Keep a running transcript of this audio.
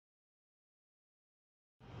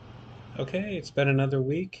Okay, it's been another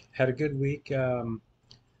week. Had a good week.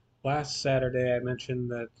 Last Saturday, I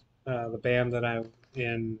mentioned that the band that I'm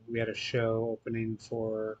in, we had a show opening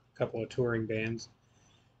for a couple of touring bands.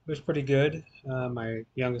 It was pretty good. My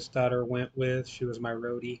youngest daughter went with. She was my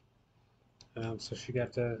roadie, so she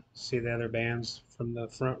got to see the other bands from the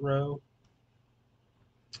front row.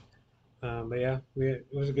 But yeah, it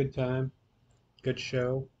was a good time, good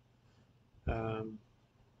show. Um,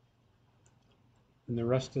 and the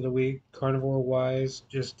rest of the week, carnivore wise,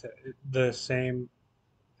 just the same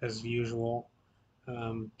as usual.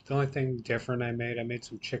 The only thing different I made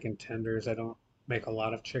some chicken tenders. I don't make a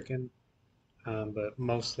lot of chicken, but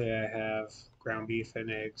mostly I have ground beef and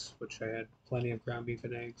eggs, which I had plenty of ground beef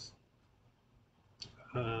and eggs.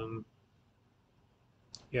 Um,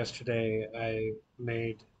 Yesterday I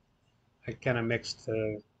kind of made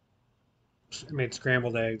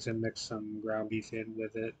scrambled eggs and mixed some ground beef in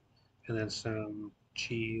with it, and then some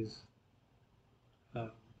cheese.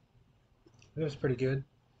 Um, it was pretty good,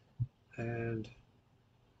 and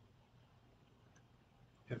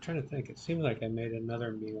I'm trying to think. It seemed like I made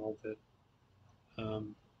another meal that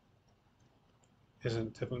um,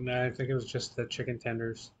 isn't typical. No, I think it was just the chicken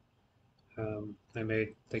tenders. I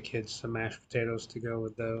made the kids some mashed potatoes to go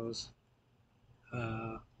with those.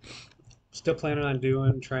 Uh, Still planning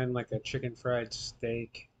on trying like a chicken fried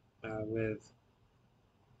steak with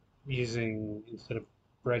using, instead of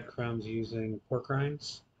breadcrumbs, using pork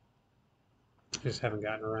rinds. Just haven't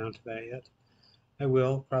gotten around to that yet. I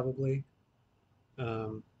will probably.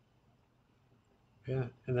 Um, yeah,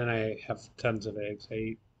 and then I have tons of eggs. I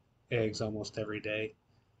eat eggs almost every day,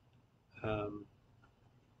 um,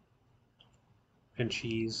 and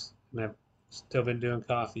cheese. And I've still been doing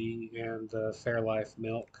coffee and Fairlife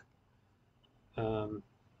milk. Um,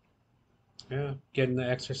 Yeah, getting the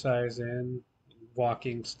exercise in,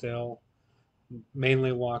 walking still,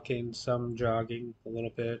 mainly walking, some jogging a little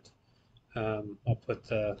bit. I'll put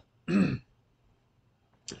the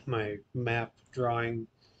my map drawing.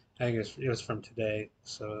 I think it was from today,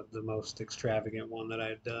 so the most extravagant one that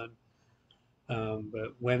I've done.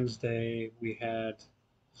 But Wednesday we had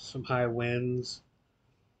some high winds,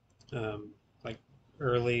 um, like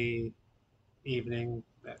early evening,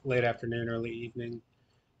 late afternoon, early evening,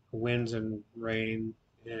 winds and rain,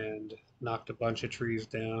 and knocked a bunch of trees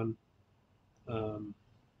down. Um,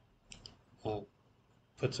 I'll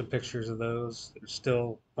put some pictures of those. There's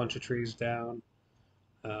still a bunch of trees down.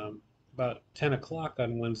 About 10 o'clock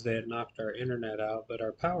on Wednesday, it knocked our internet out, but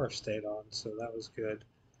our power stayed on, so that was good.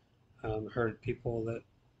 Heard people that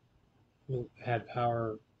had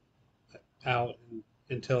power out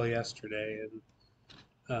until yesterday,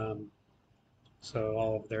 and so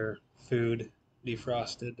all of their food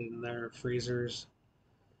defrosted in their freezers.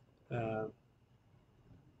 Uh,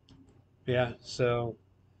 yeah, so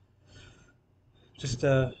just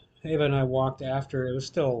Ava and I walked after. It was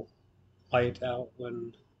still light out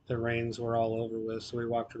when the rains were all over with. So we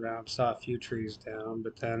walked around, saw a few trees down,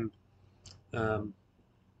 but then um,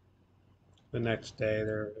 the next day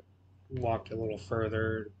there walked a little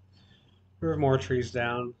further. There were more trees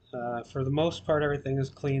down. For the most part, everything is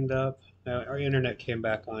cleaned up. Our internet came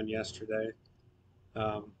back on yesterday.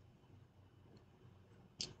 Um,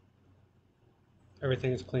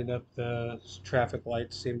 Everything is cleaned up. The traffic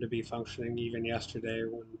lights seem to be functioning even yesterday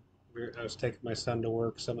when I was taking my son to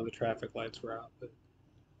work. Some of the traffic lights were out, but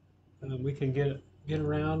we can get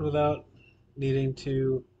around without needing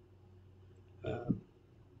to um,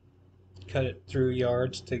 cut it through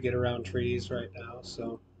yards to get around trees right now.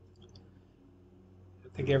 So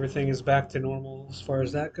I think everything is back to normal as far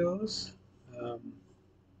as that goes. Um,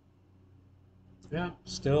 yeah,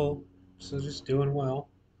 still just doing well,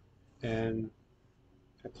 and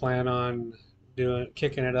I plan on doing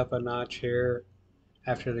kicking it up a notch here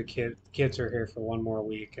after the kids are here for one more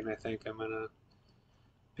week, and I think I'm gonna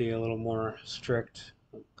be a little more strict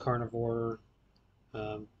carnivore.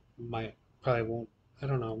 Might probably won't. I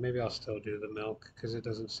don't know. Maybe I'll still do the milk because it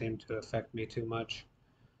doesn't seem to affect me too much.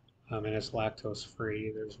 And it's lactose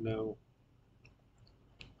free. There's no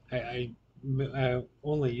I, I, I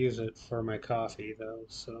only use it for my coffee though,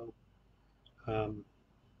 so um,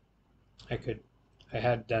 I could. I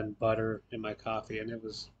had done butter in my coffee and it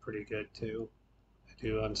was pretty good too. I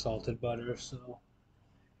do unsalted butter, so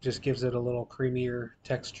just gives it a little creamier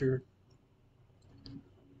texture.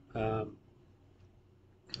 Um,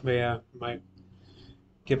 but yeah, might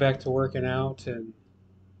get back to working out and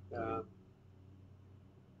uh,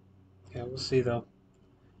 yeah, we'll see though.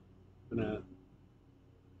 I'm gonna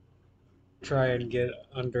try and get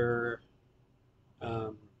under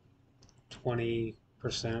um, 20%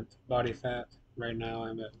 body fat. Right now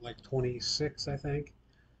I'm at like 26, I think.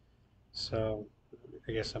 So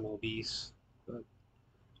I guess I'm obese, but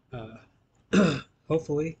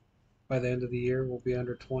hopefully by the end of the year we'll be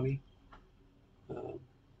under 20. Um,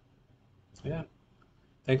 yeah.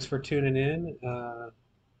 Thanks for tuning in.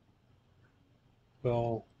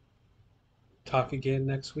 We'll talk again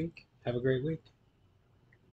next week. Have a great week.